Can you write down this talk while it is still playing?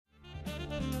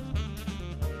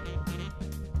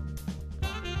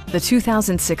the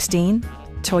 2016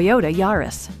 Toyota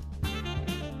Yaris.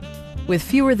 With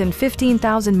fewer than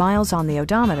 15,000 miles on the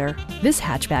odometer, this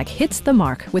hatchback hits the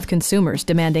mark with consumers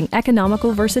demanding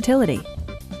economical versatility.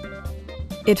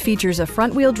 It features a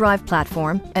front-wheel drive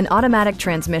platform, an automatic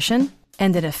transmission,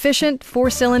 and an efficient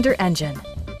 4-cylinder engine.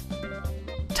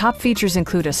 Top features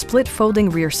include a split folding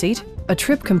rear seat, a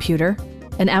trip computer,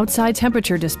 an outside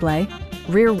temperature display,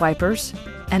 rear wipers,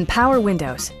 and power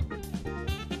windows.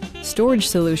 Storage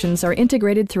solutions are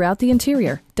integrated throughout the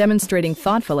interior, demonstrating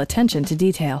thoughtful attention to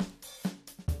detail.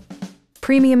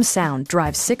 Premium sound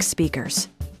drives 6 speakers,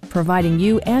 providing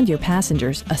you and your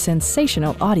passengers a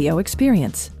sensational audio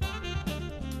experience.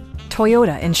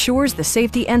 Toyota ensures the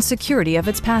safety and security of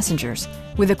its passengers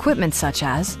with equipment such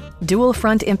as dual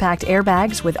front impact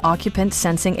airbags with occupant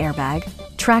sensing airbag,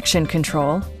 traction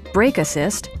control, brake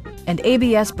assist, and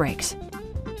ABS brakes.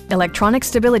 Electronic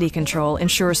stability control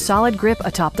ensures solid grip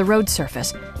atop the road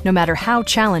surface, no matter how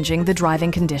challenging the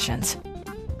driving conditions.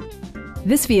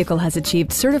 This vehicle has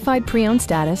achieved certified pre-owned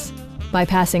status by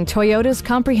passing Toyota's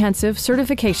comprehensive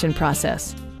certification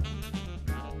process.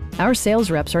 Our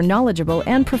sales reps are knowledgeable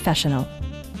and professional.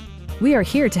 We are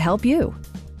here to help you.